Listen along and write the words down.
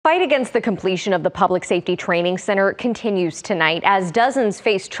Fight against the completion of the Public Safety Training Center continues tonight as dozens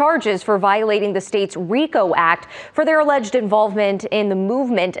face charges for violating the state's RICO Act for their alleged involvement in the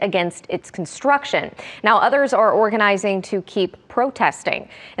movement against its construction. Now others are organizing to keep protesting.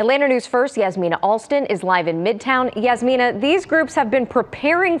 Atlanta News First, Yasmina Alston is live in Midtown. Yasmina, these groups have been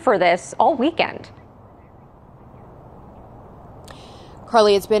preparing for this all weekend.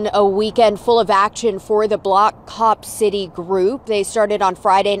 Carly, it's been a weekend full of action for the Block Cop City group. They started on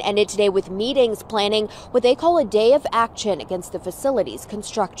Friday and ended today with meetings planning what they call a day of action against the facility's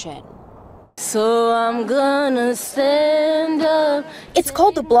construction. So I'm gonna stand up. It's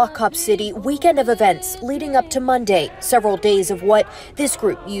called the Block Cop City Weekend of Events leading up to Monday, several days of what this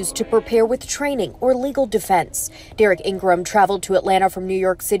group used to prepare with training or legal defense. Derek Ingram traveled to Atlanta from New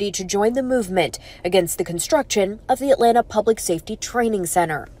York City to join the movement against the construction of the Atlanta Public Safety Training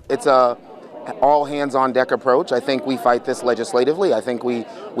Center. It's a all hands on deck approach. I think we fight this legislatively. I think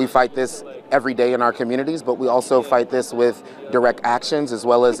we fight this every day in our communities, but we also fight this with direct actions as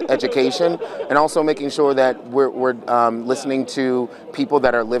well as education, and also making sure that we're listening to people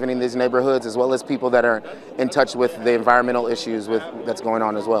that are living in these neighborhoods as well as people that are in touch with the environmental issues that's going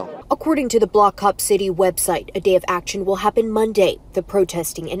on as well. According to the Block Cop City website, a day of action will happen Monday. The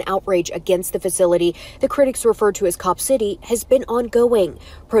protesting and outrage against the facility the critics refer to as Cop City has been ongoing.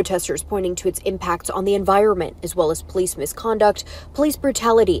 Protesters pointing to its impacts on the environment as well as police misconduct, police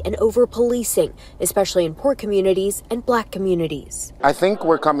brutality, and over-policing, especially in poor communities and Black communities. I think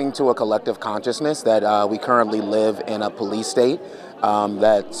we're coming to a collective consciousness that we currently live in a police state,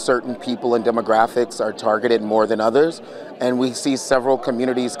 that certain people and demographics are targeted more than others, and we see several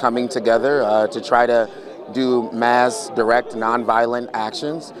communities coming together to try to do mass, direct, nonviolent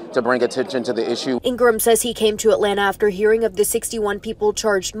actions to bring attention to the issue. Ingram says he came to Atlanta after hearing of the 61 people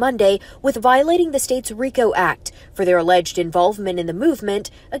charged Monday with violating the state's RICO Act for their alleged involvement in the movement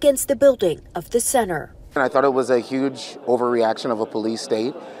against the building of the center. And I thought it was a huge overreaction of a police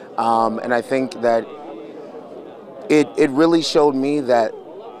state, and I think that it really showed me that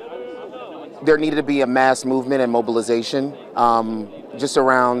there needed to be a mass movement and mobilization just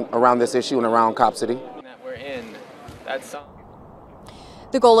around this issue and around Cop City.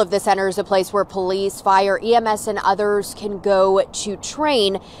 The goal of the center is a place where police, fire, EMS, and others can go to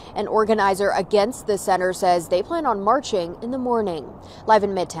train. An organizer against the center says they plan on marching in the morning. Live in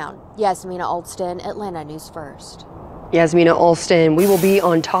Midtown, Yasmina Alston, Atlanta News First. Yasmina Alston, we will be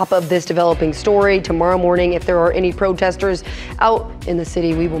on top of this developing story tomorrow morning. If there are any protesters out in the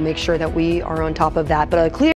city, we will make sure that we are on top of that. But a clear